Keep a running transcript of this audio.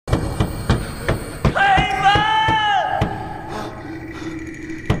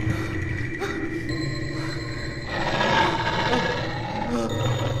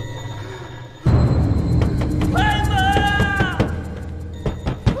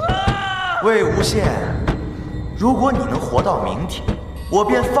魏无羡，如果你能活到明天，我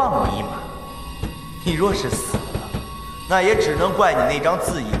便放你一马；你若是死了，那也只能怪你那张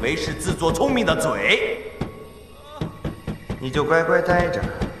自以为是、自作聪明的嘴。你就乖乖待着，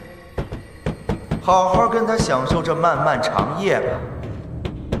好好跟他享受这漫漫长夜吧。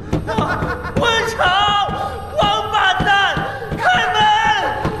温城，王八蛋，开门！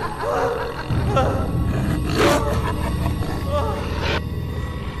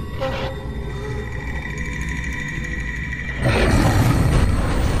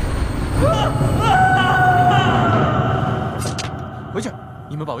回去，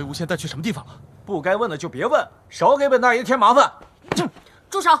你们把魏无羡带去什么地方了？不该问的就别问，少给本大爷添麻烦。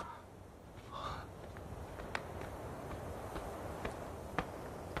住手！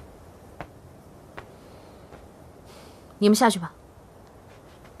你们下去吧。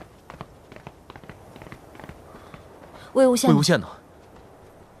魏无羡，魏无羡呢？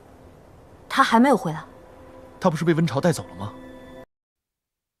他还没有回来。他不是被温潮带走了吗？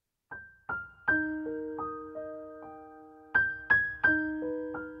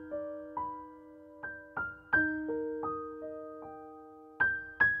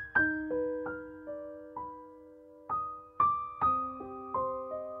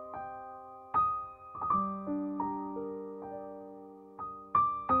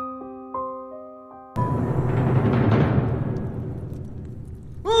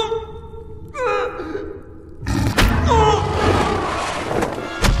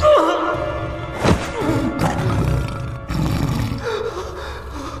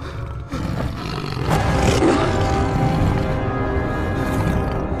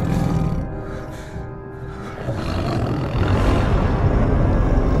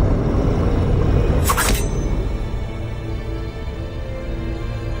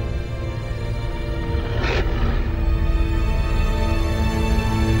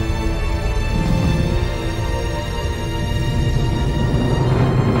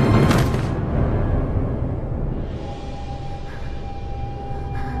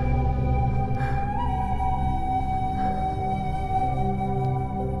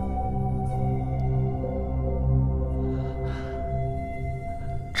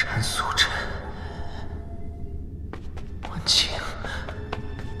陈素贞，温情，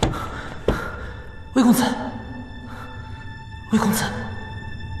魏公子，魏公子，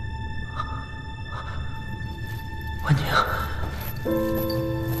温宁，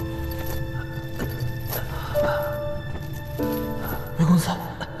魏公子，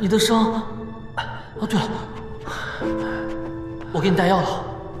你的伤……哦，对了，我给你带药了，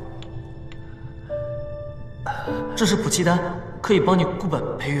这是补气丹。可以帮你固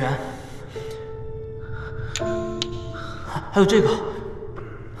本培元，还有这个，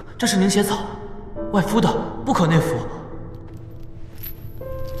这是凝血草，外敷的，不可内服。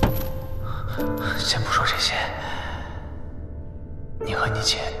先不说这些，你和你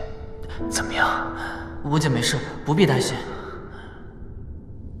姐怎么样？我姐没事，不必担心。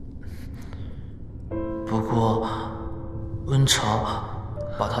不过，温潮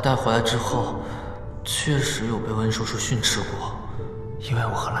把她带回来之后，确实有被温叔叔训斥过。因为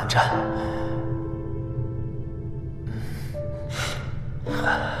我和蓝湛，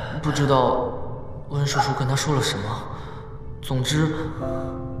不知道温叔叔跟他说了什么。总之，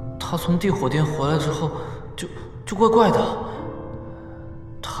他从地火殿回来之后，就怪怪的。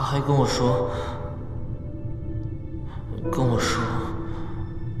他还跟我说，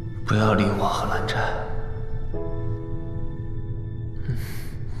不要理我和蓝湛。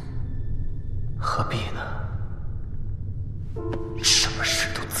何必呢？什么事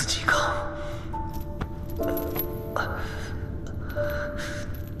都自己扛。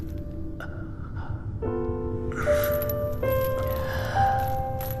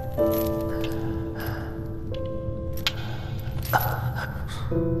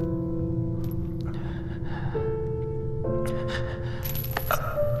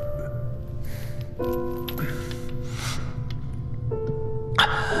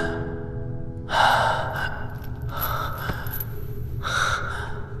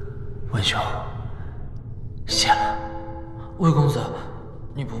文兄，谢了。魏公子，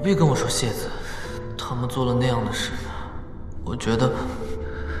你不必跟我说谢字。他们做了那样的事，我觉得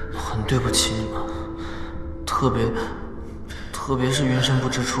很对不起你们。特别是云深不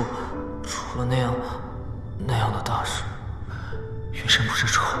知处出了那样的大事。云深不知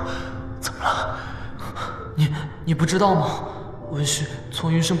处，怎么了？你不知道吗？文旭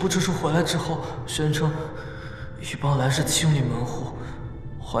从云深不知处回来之后，宣称与帮来世七兄弟门户，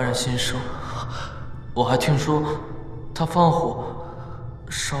焕然新生。我还听说他放火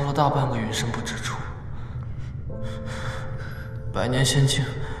烧了大半个云深不知处，百年仙境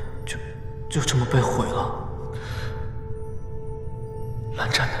就这么被毁了。蓝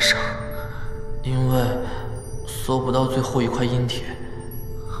湛的伤，因为搜不到最后一块阴铁。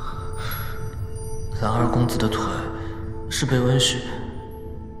蓝二公子的腿是被温煦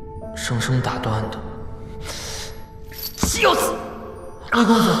生生打断的。休死！魏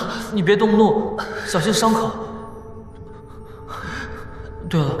公子，你别动怒，小心伤口。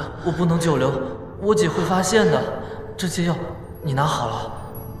对了，我不能久留，我姐会发现的。这些药你拿好了。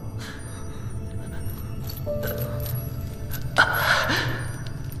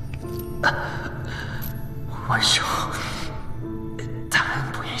温兄，大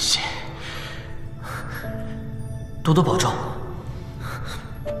恩不言谢，多多保重。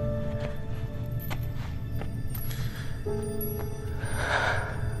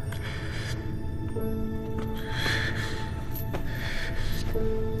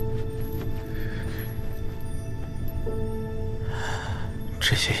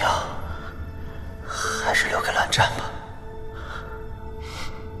这些药还是留给蓝湛吧。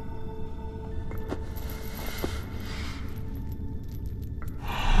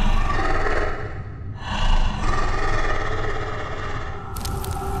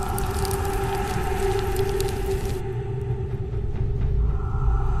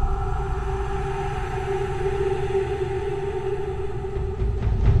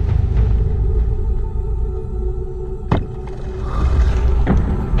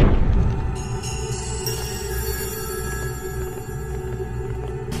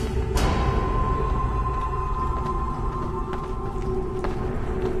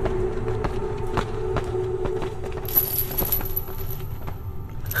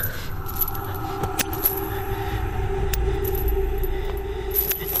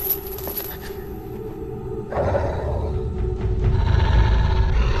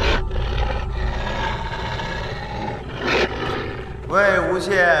魏无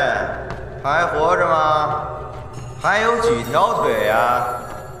羡，还活着吗？还有几条腿呀？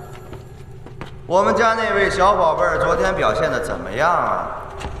我们家那位小宝贝儿昨天表现得怎么样啊？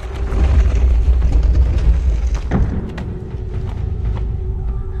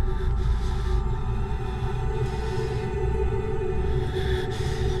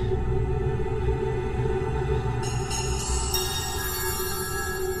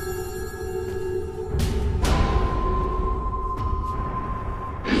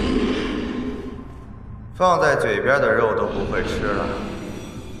放在嘴边的肉都不会吃了，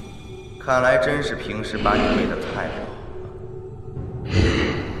看来真是平时把你喂得太饱了。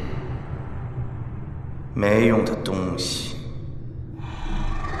没用的东西。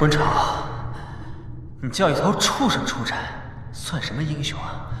温超，你叫一头畜生出战，算什么英雄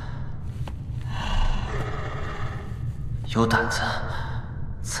啊？有胆子，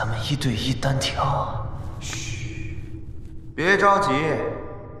咱们1对1单挑。嘘，别着急，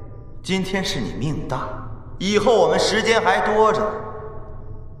今天是你命大。以后我们时间还多着呢。